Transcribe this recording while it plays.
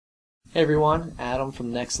Hey everyone, Adam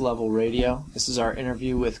from Next Level Radio. This is our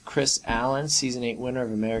interview with Kris Allen, Season 8 winner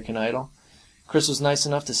of American Idol. Kris was nice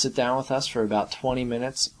enough to sit down with us for about 20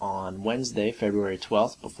 minutes on Wednesday, February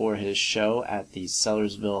 12th, before his show at the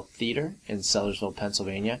Sellersville Theater in Sellersville,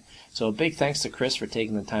 Pennsylvania. So a big thanks to Kris for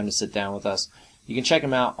taking the time to sit down with us. You can check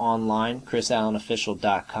him out online,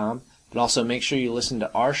 KrisAllenOfficial.com, but also make sure you listen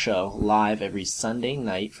to our show live every Sunday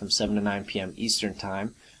night from 7 to 9 p.m. Eastern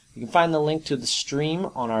Time. You can find the link to the stream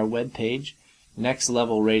on our webpage,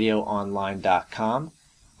 nextlevelradioonline.com.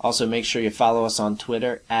 Also, make sure you follow us on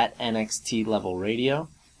Twitter at NXTLevelRadio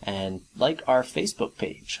and like our Facebook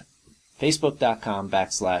page,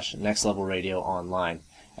 facebook.com/nextlevelradioonline.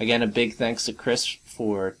 Again, a big thanks to Kris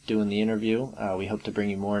for doing the interview. We hope to bring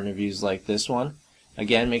you more interviews like this one.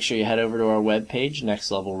 Again, make sure you head over to our webpage,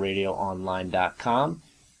 nextlevelradioonline.com.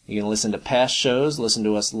 You can listen to past shows, listen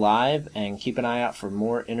to us live, and keep an eye out for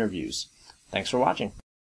more interviews. Thanks for watching.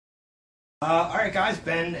 All right, guys,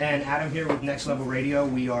 Ben and Adam here with Next Level Radio.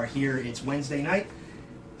 We are here. It's Wednesday night,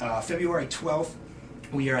 February 12th.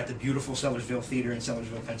 We are at the beautiful Sellersville Theater in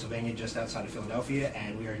Sellersville, Pennsylvania, just outside of Philadelphia,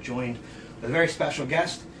 and we are joined with a very special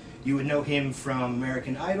guest. You would know him from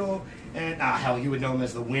American Idol, and hell, you would know him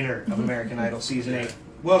as the winner of American Idol Season 8.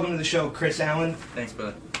 Welcome to the show, Kris Allen. Thanks,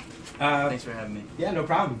 brother. Thanks for having me. Yeah, no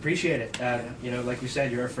problem. Appreciate it. You know, like we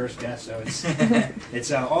said, you're our first guest, so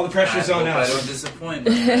it's all the pressure's on us. I don't disappoint.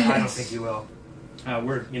 I don't think you will.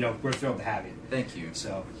 We're thrilled to have you. Thank you.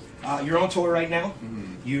 So, you're on tour right now.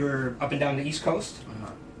 Mm-hmm. You're up and down the East Coast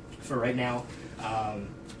for right now.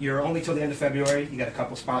 You're only till the end of February. You got a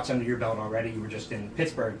couple spots under your belt already. You were just in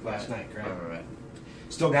Pittsburgh last night, correct? Right.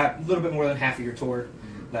 Still got a little bit more than half of your tour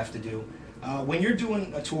left to do. When you're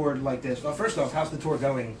doing a tour like this, well, first off, how's the tour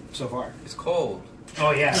going so far? It's cold. Oh,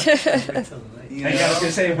 yeah. I was going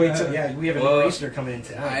to say, wait till, we have a nor'easter coming in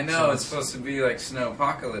tonight. I know, so it's supposed to be like snow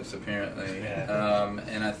apocalypse, apparently. Yeah.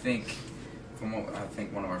 And I think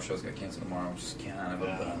one of our shows got canceled tomorrow, which is kind of a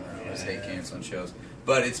bummer. I always hate canceling shows.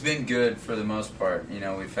 But it's been good for the most part. You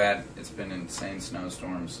know, it's been insane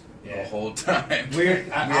snowstorms the whole time.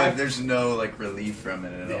 There's no, relief from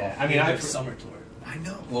it at all. I mean, I summer tour. I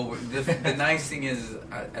know. Well, the nice thing is,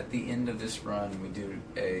 at the end of this run, we do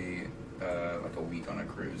a week on a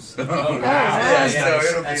cruise. Oh, wow. Nice. Yeah,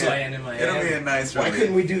 So that's why I ended my it'll be a nice Why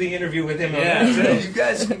couldn't we do the interview with him? Yeah. You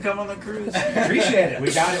guys can come on the cruise. Appreciate it.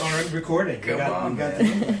 We got it on recording. Come on,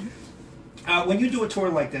 when you do a tour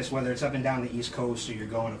like this, whether it's up and down the East Coast or you're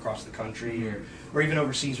going across the country or even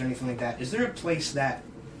overseas or anything like that, is there a place that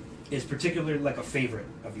is particularly like a favorite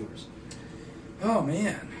of yours? Oh,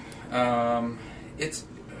 man.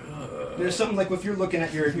 There's something like if you're looking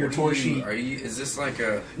at your tour sheet. Is this like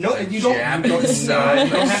a no? You don't have to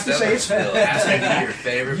say it's your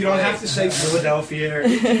favorite. You don't have to say Philadelphia. Or,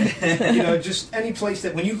 just any place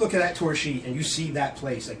that when you look at that tour sheet and you see that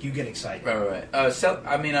place, like you get excited. Right.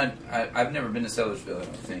 I've never been to Sellersville, I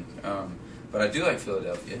don't think, but I do like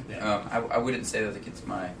Philadelphia. Yeah. I wouldn't say that it's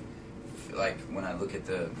my when I look at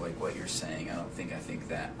what you're saying. I think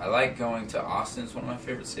that I like going to Austin. It's one of my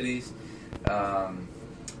favorite cities.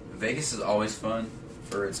 Vegas is always fun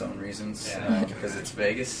for its own reasons because it's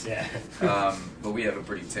Vegas. Yeah. But we have a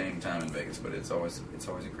pretty tame time in Vegas, but it's always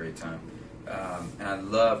a great time. And I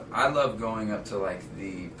love going up to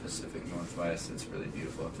the Pacific Northwest. It's really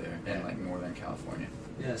beautiful up there, and Northern California.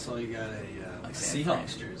 Yeah, so you got a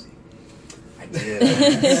Seahawks jersey. I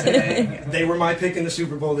did. They were my pick in the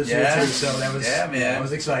Super Bowl this year too, so that was man. I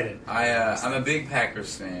was excited. I'm a big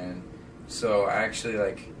Packers fan, so I actually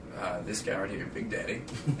this guy right here, Big Daddy.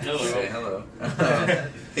 Hello. Say hello.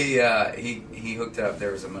 He hooked up.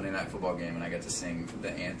 There was a Monday Night Football game, and I got to sing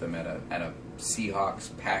the anthem at a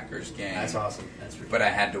Seahawks Packers game. That's awesome. But I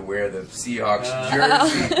had to wear the Seahawks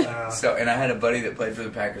jersey. And I had a buddy that played for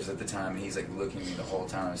the Packers at the time, and he's looking at me the whole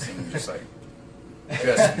time I was singing,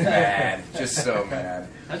 just mad, just so mad.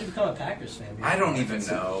 How'd you become a Packers fan? I don't even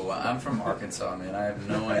know. I'm from Arkansas, man. I have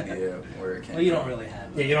no idea where it came from. Well, you don't really have.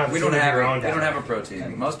 Yeah, you don't have. We don't have a pro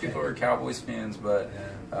team. Most people are Cowboys fans, but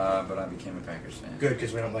I became a Packers fan. Good,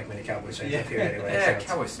 because we don't like many Cowboys fans up here anyway. Yeah,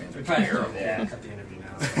 Cowboys fans are probably terrible. Yeah, cut the interview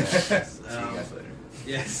now. See you guys later.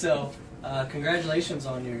 Yeah. So, congratulations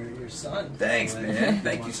on your son. Thanks, man.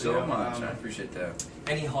 Thank you so much. I appreciate that.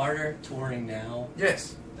 Any harder touring now?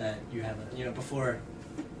 Yes. That you haven't, before,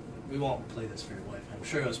 we won't play this for your wife. I'm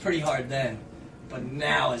sure it was pretty hard then, but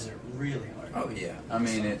now is it really hard? Oh yeah, I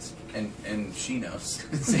mean it's and she knows.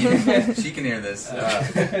 She can hear this,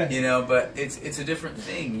 But it's a different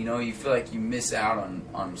thing, You feel like you miss out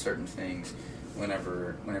on certain things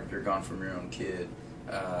whenever you're gone from your own kid.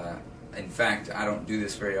 In fact, I don't do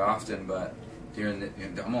this very often, but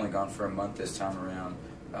I'm only gone for a month this time around.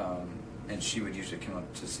 and she would usually come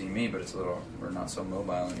up to see me, but we're not so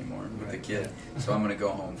mobile anymore with the kid. So I'm gonna go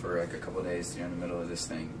home for like a couple of days during the middle of this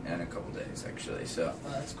thing, and a couple of days actually. So,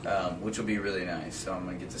 that's cool. which will be really nice. So I'm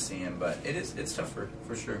gonna get to see him, but it's tough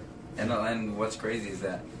for sure. And what's crazy is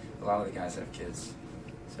that a lot of the guys have kids,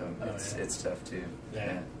 so it's tough too.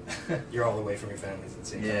 Yeah. You're all away from your families at the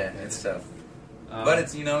same time. Yeah, it's tough. But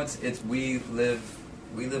it's we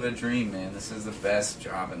live a dream, man. This is the best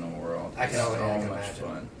job in the world. I can It's only so much imagine.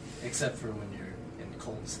 fun. Except for when you're in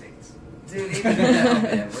cold states. Dude, even now,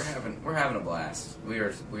 man, we're having a blast. We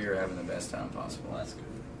are having the best time possible. Well, that's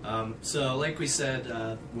good. So, like we said,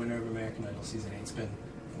 winner of American Idol season 8's been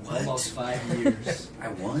almost 5 years. I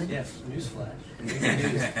won? Yeah, newsflash.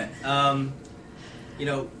 News. You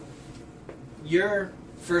know, your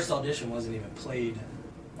first audition wasn't even played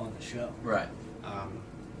on the show. Right.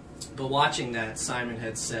 But watching that, Simon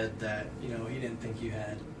had said that, you know, he didn't think you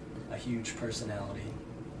had a huge personality,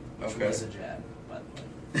 which was a jab, by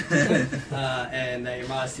the way. And that your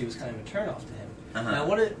modesty was kind of a turnoff to him. Now,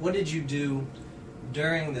 what did you do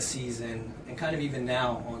during the season, and kind of even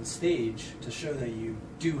now on stage, to show that you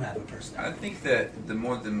do have a personality? I think that the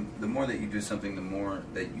more that you do something, the more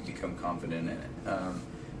that you become confident in it.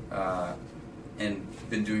 And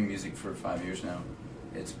been doing music for 5 years now,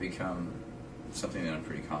 it's become something that I'm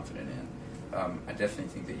pretty confident in. I definitely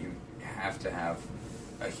think that you have to have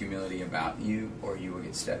a humility about you, or you will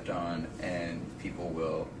get stepped on, and people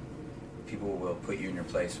will put you in your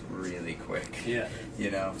place really quick. Yeah.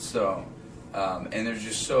 You know, so and there's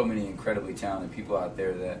just so many incredibly talented people out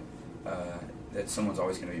there that someone's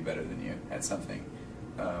always going to be better than you at something.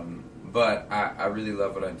 But I really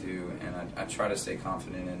love what I do, and I try to stay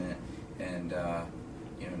confident in it, and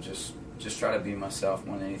you know, just try to be myself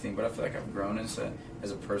more than anything. But I feel like I've grown as a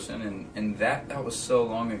person, and that was so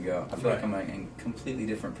long ago. I feel like I'm a completely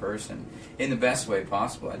different person in the best way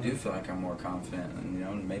possible. I do feel like I'm more confident, and you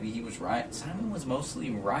know, maybe he was right. Simon was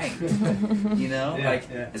mostly right. You know,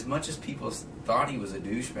 as much as people thought he was a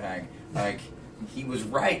douchebag, like he was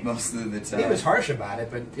right most of the time. He was harsh about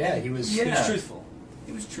it, but he was truthful.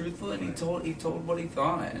 He was truthful, and he told what he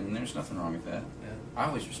thought, and there's nothing wrong with that. Yeah. I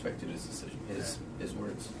always respected his decision, his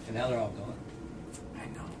words. And now they're all gone. I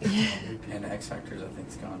know. And X Factor's, I think,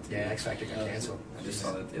 is gone too. Yeah, X Factor got canceled. I just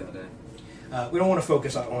saw that the other day. We don't want to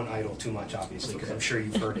focus on Idol too much, obviously, because I'm sure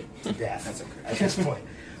you've heard it to death. That's okay. At this point.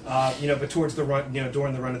 You know, but towards the run, you know,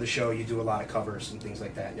 during the run of the show, you do a lot of covers and things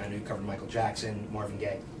like that. I know you covered Michael Jackson, Marvin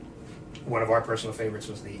Gaye. One of our personal favorites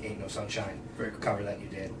was the "Ain't No Sunshine" cover that you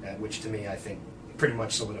did, which to me, I think, pretty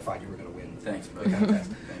much solidified you were going to win. Thanks, buddy. Thank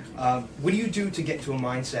you. What do you do to get to a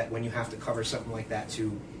mindset when you have to cover something like that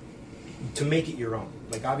to make it your own?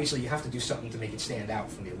 Like, obviously, you have to do something to make it stand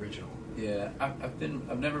out from the original. Yeah,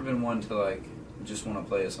 I've never been one to like just want to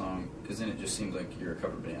play a song, because then it just seems like you're a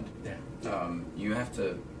cover band. Yeah. You have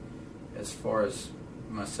to, as far as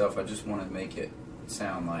myself, I just want to make it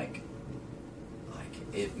sound like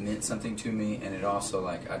it meant something to me, and it also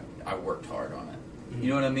like I worked hard on it. Mm-hmm. You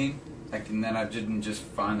know what I mean? Like, and then I didn't just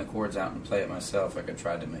find the chords out and play it myself. Like, I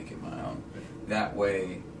tried to make it my own. That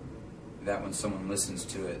way, that when someone listens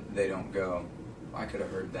to it, they don't go, I could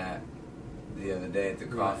have heard that the other day at the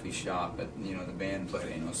coffee shop. But you know, the band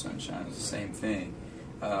played "Ain't No Sunshine." It's the same thing.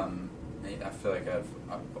 I feel like I've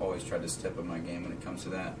always tried to step up my game when it comes to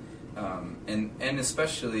that, and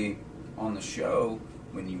especially on the show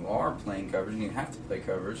when you are playing covers and you have to play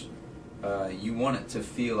covers, you want it to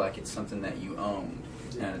feel like it's something that you own.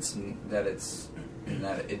 And that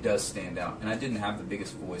it does stand out. And I didn't have the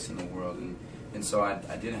biggest voice in the world, and so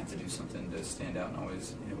I did have to do something to stand out. And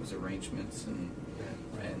always, it was arrangements and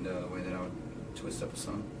the way that I would twist up a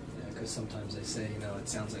song. Yeah, because sometimes they say, you know, it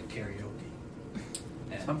sounds like karaoke.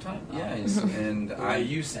 And, sometimes, and the way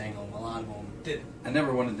you sang them, a lot of them did. I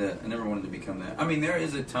never wanted to become that. I mean, there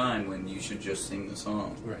is a time when you should just sing the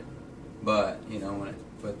song, right? But you know,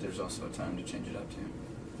 but there's also a time to change it up too.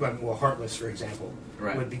 Well, "Heartless," for example,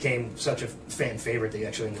 right, became such a fan favorite that you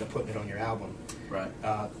actually ended up putting it on your album. Right.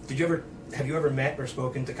 Have you ever met or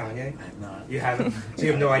spoken to Kanye? I have not. You haven't? So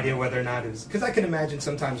you have no idea whether or not it was... Because I can imagine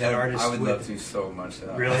sometimes that artists I would love to so much.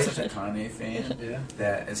 Really? I'm such a Kanye fan. Yeah.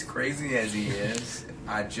 That as crazy as he is,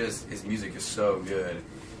 his music is so good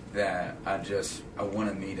that I want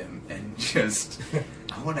to meet him and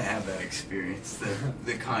I want to have that experience,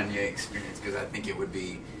 the Kanye experience, because I think it would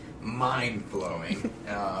be mind blowing.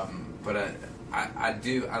 But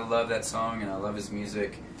I love that song and I love his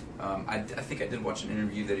music. I think I did watch an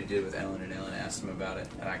interview that he did with Ellen, and Ellen asked him about it,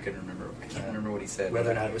 and I can't remember what he said.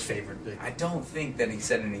 Whether or not it was favored. I don't think that he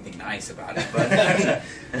said anything nice about it, but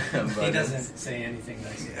he doesn't say anything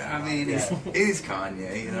nice. I mean, he's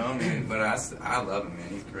Kanye, you know. I mean, but I love him, man.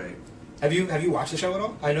 He's great. Have you watched the show at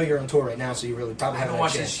all? I know you're on tour right now, so you really probably I haven't haven't had a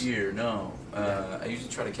watched chance. this year. No, I usually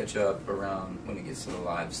try to catch up around when it gets to the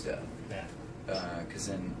live stuff. Yeah. Because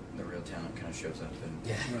then the real talent kind of shows up, and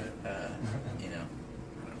Yeah. Right. you know,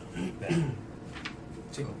 I don't know.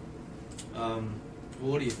 Yeah.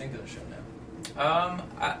 Well, what do you think of the show now?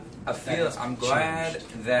 I feel That's I'm glad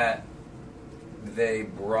changed. that they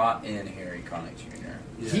brought in Harry Connick Jr.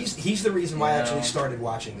 Yeah. He's the reason why I You actually know. started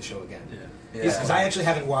watching the show again. Yeah. Because I actually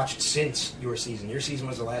haven't watched since your season. Your season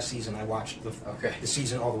was the last season I watched Okay. the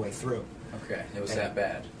season all the way through. Okay, it was that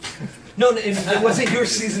bad. No, it wasn't your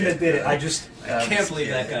season that did it. I just I can't believe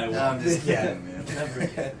that guy won. No, I'm just Yeah. kidding, man. Never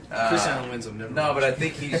again. Kris Allen wins them. Never. No, but I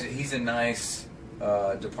think he's a nice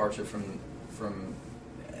departure from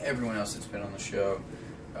everyone else that's been on the show.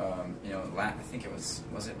 You know, I think it was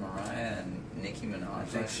it Mariah and Nicki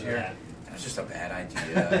Minaj next year. Yeah. That was just a bad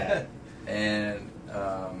idea. And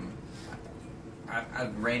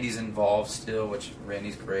Randy's involved still, which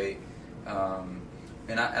Randy's great.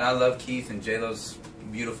 And I love Keith, and J-Lo's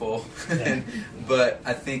beautiful. But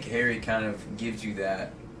I think Harry kind of gives you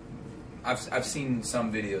that. I've seen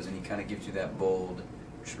some videos, and he kind of gives you that bold,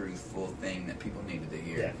 truthful thing that people needed to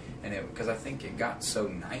hear. Yeah. And because I think it got so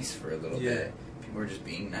nice for a little bit. People were just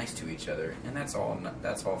being nice to each other, and that's all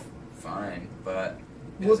fine, but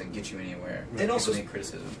it doesn't get you anywhere. And also People need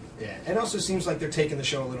criticism. Yeah, it also seems like they're taking the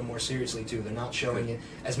show a little more seriously too. They're not showing it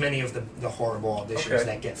as many of the horrible auditions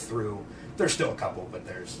that get through. There's still a couple, but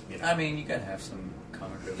there's I mean, you gotta have some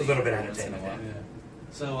comic relief. A little bit of once in a entertainment, while. Yeah.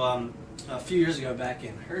 So a few years ago, back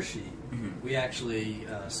in Hershey, Mhm. we actually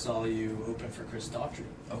saw you open for Chris Daughtry.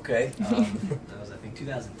 Okay. That was, I think,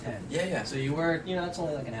 2010. Yeah. So you were, it's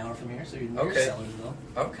only like an hour from here, so you're near Okay. Sellersville.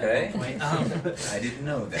 Okay. At one point. I didn't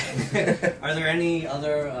know that. Are there any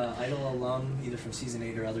other Idol alum, either from season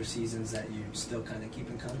 8 or other seasons, that you still kind of keep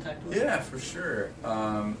in contact with? Yeah, for sure.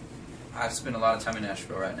 I've spent a lot of time in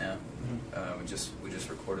Nashville right now. Mhm. We just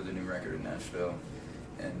recorded the new record in Nashville,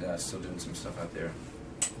 and still doing some stuff out there.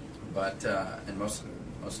 But and most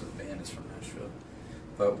of the band is from Nashville.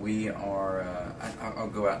 But we are. I'll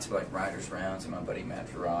go out to like writers' rounds, and my buddy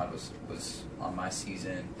Matt Gerard was on my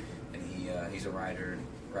season, and he's a writer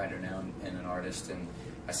now and an artist. And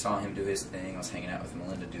I saw him do his thing. I was hanging out with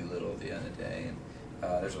Melinda Doolittle the other day, and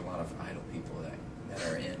there's a lot of Idol people that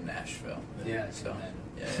are in Nashville. Yeah, So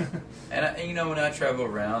yeah. and when I travel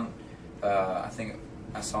around, I think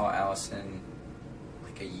I saw Allison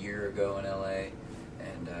like a year ago in LA,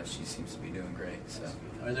 and she seems to be doing great. So.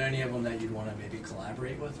 Are there any of them that you'd want to maybe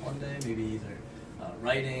collaborate with one day? Maybe either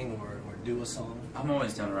writing or do a song? I'm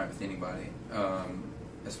always down to write with anybody.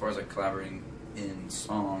 As far as like collaborating in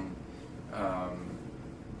song, I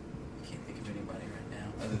can't think of anybody right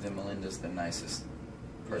now. Other than Melinda's the nicest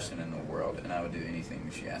person in the world, and I would do anything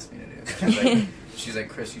she asked me to do. She's like,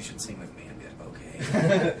 Chris, you should sing with me. I'd be like,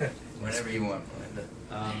 okay, whatever you want, Melinda.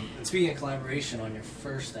 And speaking of collaboration, on your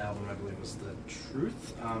first album, I believe was The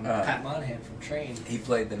Truth, Pat Monahan from Train. He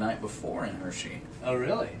played the night before in Hershey. Oh,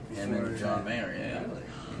 really? Him and John Mayer, yeah. Really?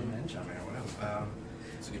 Him and John Mayer, wow.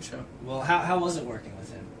 It's a good show. Well, how was it working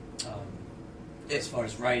with him? As far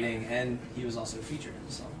as writing, and he was also featured in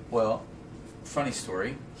the song. Well, funny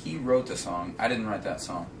story. He wrote the song. I didn't write that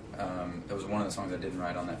song. It was one of the songs I didn't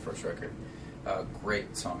write on that first record.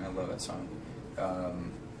 Great song. I love that song.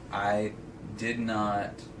 I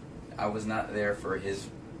was not there for his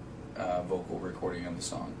vocal recording of the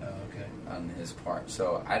song. Oh, okay. On his part.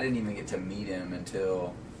 So I didn't even get to meet him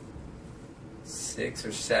until 6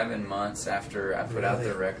 or 7 months after I put out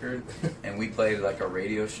the record. And we played like a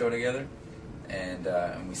radio show together. And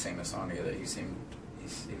we sang the song together. He was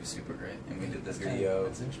super great. And we did the video.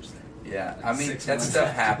 That's interesting. Yeah, Like I mean, 6 that months stuff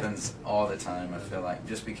after. happens all the time, I feel like.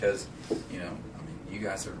 Just because, you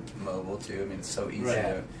guys are mobile too. I mean, it's so easy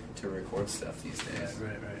to record stuff these days. Yeah,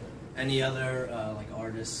 right. Any other like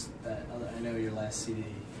artists that I know your last CD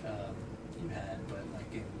you had, but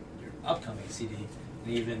like in your upcoming CD,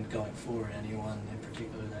 and even going forward, anyone in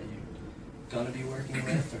particular that you're gonna be working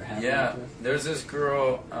with or have worked with? There's this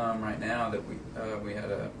girl right now that we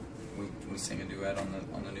sing a duet on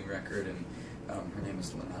the new record, and her name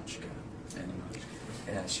is Lenachka, and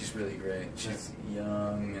yeah, she's really great. She's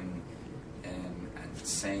young and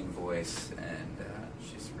sane voice, and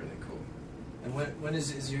she's really cool. And when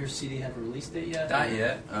is your CD have a release date yet? Not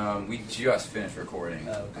yet. We just finished recording.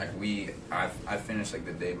 Oh, okay. I finished like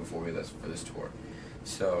the day before we left for this tour.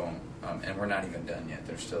 So, and we're not even done yet.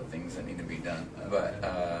 There's still things that need to be done.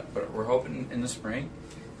 Okay. But we're hoping in the spring,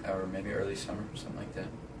 or maybe early summer, something like that.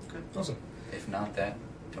 Good. Awesome. If not that,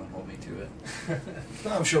 don't hold me to it.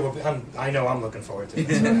 No, I'm sure I know I'm looking forward to it.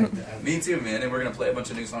 So Me too, man. And we're gonna play a bunch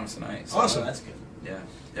of new songs tonight. So. Awesome. Oh, that's good. Yeah,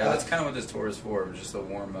 that's kind of what this tour is for, just a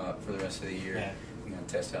warm up for the rest of the year. Yeah. I'm going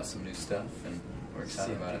to test out some new stuff, and we're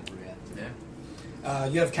excited about it. Yeah.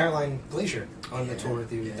 You have Caroline Glazier on the tour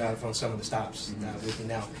with you on some of the stops with you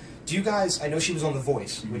now. Do you guys, I know she was on The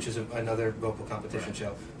Voice, which is another vocal competition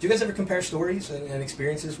show. Do you guys ever compare stories and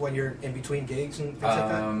experiences when you're in between gigs and things like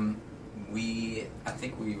that? I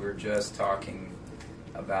think we were just talking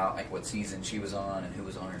about like what season she was on and who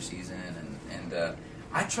was on her season, and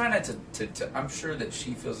I try not to I'm sure that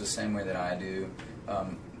she feels the same way that I do.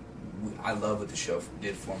 I love what the show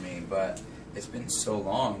did for me, but it's been so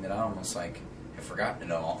long that I almost like have forgotten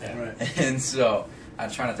it all. Yeah. Right. And so I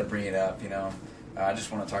try not to bring it up, you know. I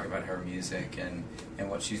just want to talk about her music and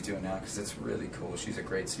what she's doing now, because it's really cool. She's a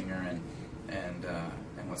great singer and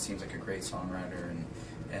what seems like a great songwriter, and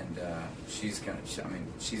she's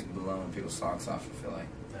blowing people's socks off, I feel like.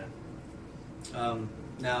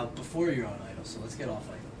 Now, before you're on Idol, so let's get off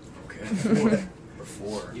Idol. Okay.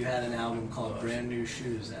 Before. You had an album called Brand New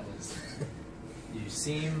Shoes. That was. You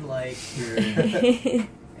seem like you're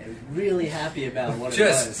really happy about what it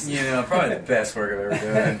was. You know, probably the best work I've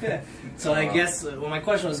ever done. So I guess my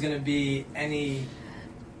question was going to be any,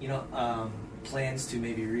 plans to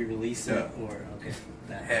maybe re-release it or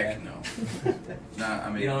Heck no. Nah, I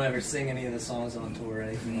mean, you don't ever sing any of the songs on tour or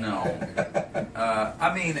anything? No.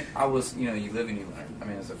 I mean, I was, you live and you learn. I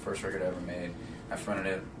mean, it was the first record I ever made. I fronted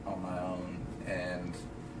it on my own, and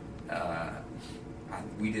I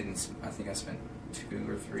think I spent 2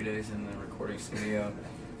 or 3 days in the recording studio,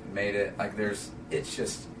 made it. Like, it's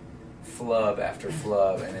just flub after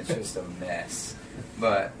flub, and it's just a mess.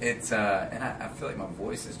 But it's, and I feel like my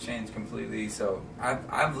voice has changed completely, so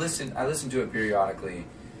I listen to it periodically,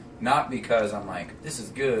 not because I'm like, this is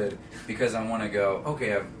good, because I want to go,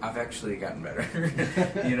 okay, I've actually gotten better.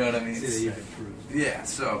 You know what I mean? See that you've improved. Yeah,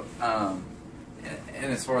 so, and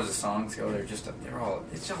as far as the songs go,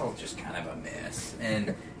 it's all just kind of a mess.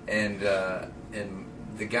 And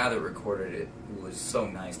the guy that recorded it was so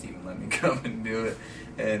nice to even let me come and do it.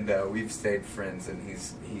 And we've stayed friends, and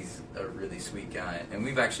he's a really sweet guy. And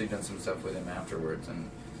we've actually done some stuff with him afterwards,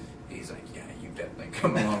 and he's like, yeah, you've definitely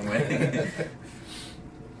come a long way.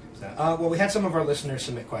 Well, we had some of our listeners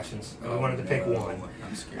submit questions. We wanted to pick one.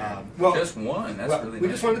 I'm scared. Just one? That's really we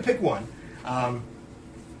nice. just wanted to pick one. And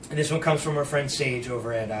this one comes from our friend Sage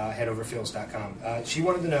over at headoverfields.com. She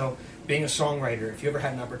wanted to know, being a songwriter, if you ever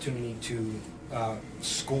had an opportunity to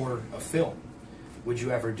score a film, would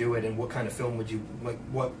you ever do it, and what kind of film would you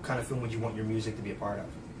want your music to be a part of?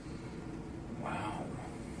 Wow.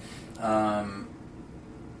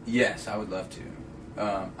 Yes, I would love to.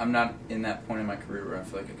 I'm not in that point in my career where I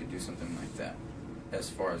feel like I could do something like that, as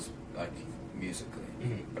far as like musically.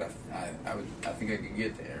 Mm-hmm. But I think I could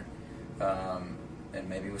get there, and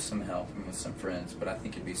maybe with some help and with some friends. But I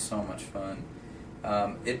think it'd be so much fun.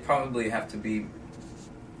 It'd probably have to be.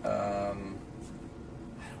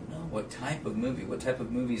 What type of movie? What type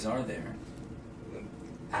of movies are there?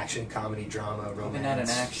 Action, comedy, drama, romance. Probably not an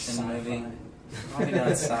action sci-fi. movie. Probably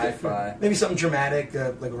not sci-fi. Maybe something dramatic,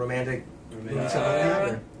 like a romantic movie, something like that.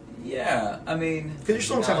 Or? Yeah, I mean... Because your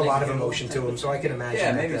songs have a lot of emotion to them, so I can imagine.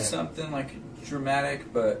 Yeah, maybe something like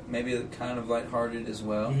dramatic, but maybe kind of lighthearted as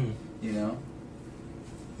well. Mm-hmm. You know?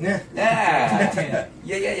 Yeah.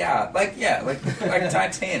 Yeah. Like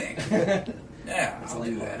Titanic. Yeah, It's I'll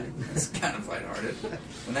do that. It's kind of lighthearted.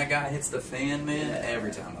 When that guy hits the fan, man,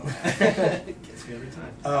 every time I laugh. It gets me every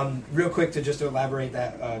time. Real quick, to elaborate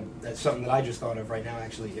that's something that I just thought of right now,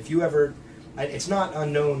 actually. If you ever... It's not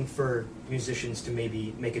unknown for musicians to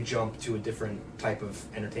maybe make a jump to a different type of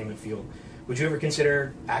entertainment field. Would you ever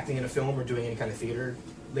consider acting in a film or doing any kind of theater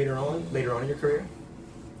later on in your career?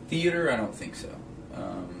 Theater, I don't think so.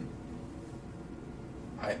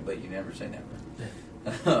 But you never say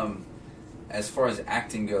never. As far as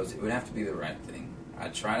acting goes, it would have to be the right thing. I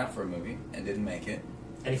tried out for a movie and didn't make it.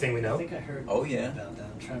 Anything we know? I think I heard Oh, yeah. about that.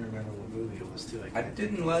 I'm trying to remember what movie it was, too. I've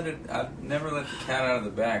never let the cat out of the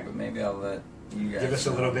bag, but maybe I'll let you guys Give us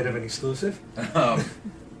a little bit of an exclusive.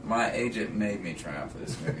 My agent made me try out for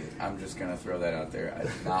this movie. I'm just going to throw that out there. I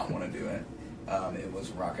did not want to do it. It was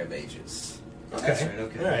Rock of Ages. Okay. That's right,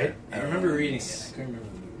 okay. All right. I remember reading it. I couldn't remember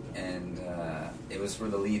the movie. And it was for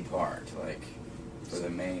the lead part, like, for the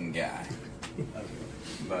main guy. Okay.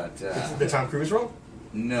 But The Tom Cruise role?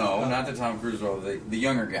 no, not the Tom Cruise role. The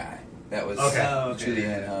younger guy. That was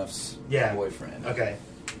Julianne Hough's boyfriend. Okay.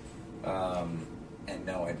 And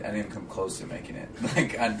no, I didn't come close to making it.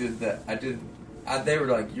 Like they were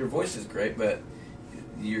like, your voice is great, but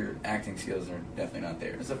your acting skills are definitely not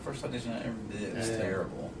there. It's the first audition I ever did. It was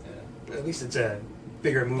terrible. Yeah. At least it's a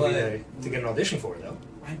bigger movie to get an audition for, though.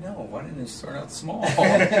 I know. Why didn't it start out small?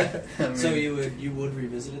 I mean, So you would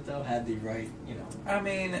revisit it though, had the right, I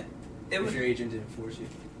mean, if your agent didn't force you.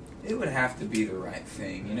 It would have to be the right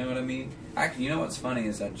thing. You know what I mean? You know what's funny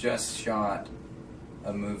is I just shot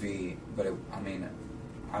a movie, but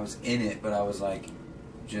I was in it, but I was like,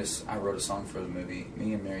 I wrote a song for the movie.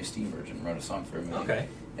 Me and Mary Steenburgen wrote a song for a movie. Okay.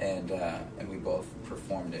 And we both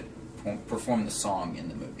performed the song in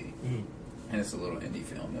the movie. Mm. And it's a little indie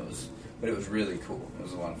film. But it was really cool. It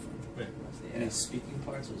was a lot of fun. Yeah. Any speaking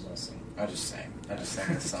parts was us singing. I just sang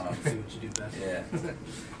the song. Do what you do best. Yeah. All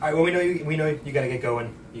right. Well, we know you got to get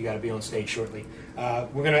going. You got to be on stage shortly.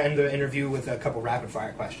 We're gonna end the interview with a couple rapid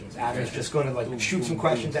fire questions. Adam's just going to shoot some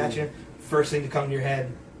questions at you. First thing to come to your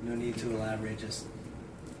head. No need to elaborate. Just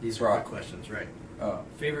these are good questions, right?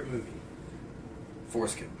 Favorite movie?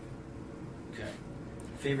 Forrest Gump. Okay.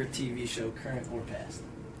 Favorite TV show, current or past?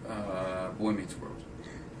 Boy Meets World.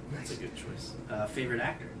 That's a good choice. Favorite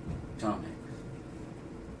actor? Tom Hanks.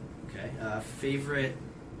 Okay. Favorite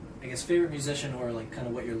musician, or like kind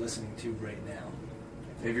of what you're listening to right now?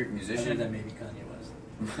 Favorite musician? Other than maybe Kanye West.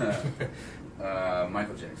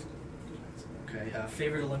 Michael Jackson. Okay.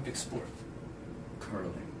 Favorite Olympic sport?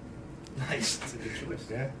 Curling. Nice. That's a good choice.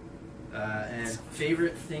 Yeah. And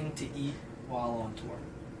favorite thing to eat while on tour?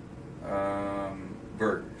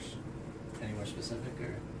 Burgers. Any more specific,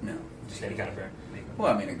 or No. Just any kind of burger.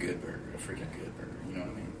 Well, I mean a good burger, a freaking good burger. You know what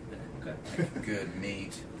I mean? Okay. Like good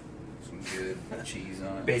meat, some good cheese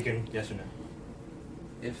on it. Bacon, yes or no?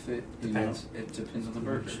 If it Depends. it depends on the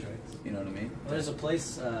burger. You know what I mean? Well, there's a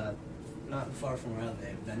place not far from where they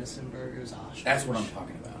have venison burgers. That's what I'm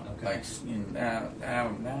talking about. Okay. Like now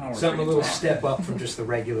we're Something a little talking. step up from just the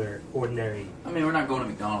regular, ordinary. I mean, we're not going to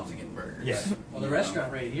McDonald's and getting burgers. Yeah. Well, the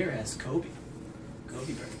restaurant right here has Kobe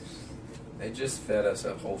burgers. They just fed us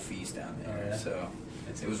a whole feast down there, Oh, yeah? so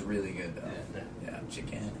it was really good though. Yeah. Yeah,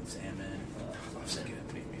 chicken and salmon. Loves Good.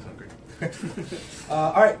 it. Make me hungry.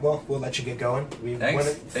 All right. Well, we'll let you get going. Thanks.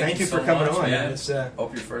 Thank you so for coming much, on. man. It's,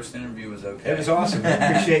 Hope your first interview was okay. it was awesome. I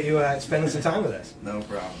appreciate you spending some time with us. No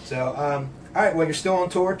problem. So, all right. Well, you're still on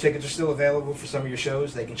tour. Tickets are still available for some of your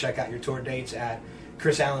shows. They can check out your tour dates at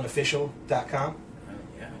KrisAllenOfficial.com.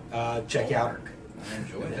 Check you out. I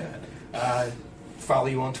enjoyed that. Follow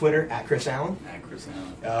you on Twitter at Kris Allen. At Kris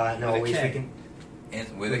Allen. And always we can.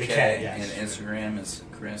 With a K. Yes. And Instagram is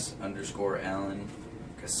Kris_Allen,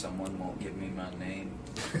 because someone won't give me my name.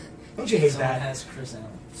 Don't you hate Someone that? has Kris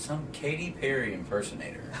Allen. Some Katy Perry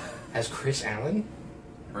impersonator. As Kris Allen?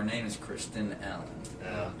 Her name is Kristen Allen.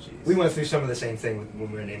 Oh, jeez. We went through some of the same thing when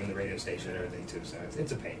we were naming the radio station and everything too, so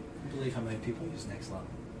it's a pain. I can't believe how many people use Next Level.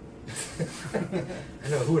 I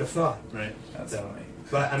know, who would have thought? Right. That's So, funny.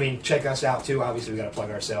 but I mean, check us out too. Obviously, we got to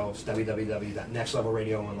plug ourselves.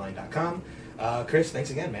 www.nextlevelradioonline.com. Kris,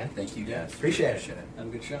 thanks again, man. Thank you guys. Appreciate it. Have a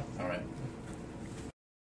good show. All right.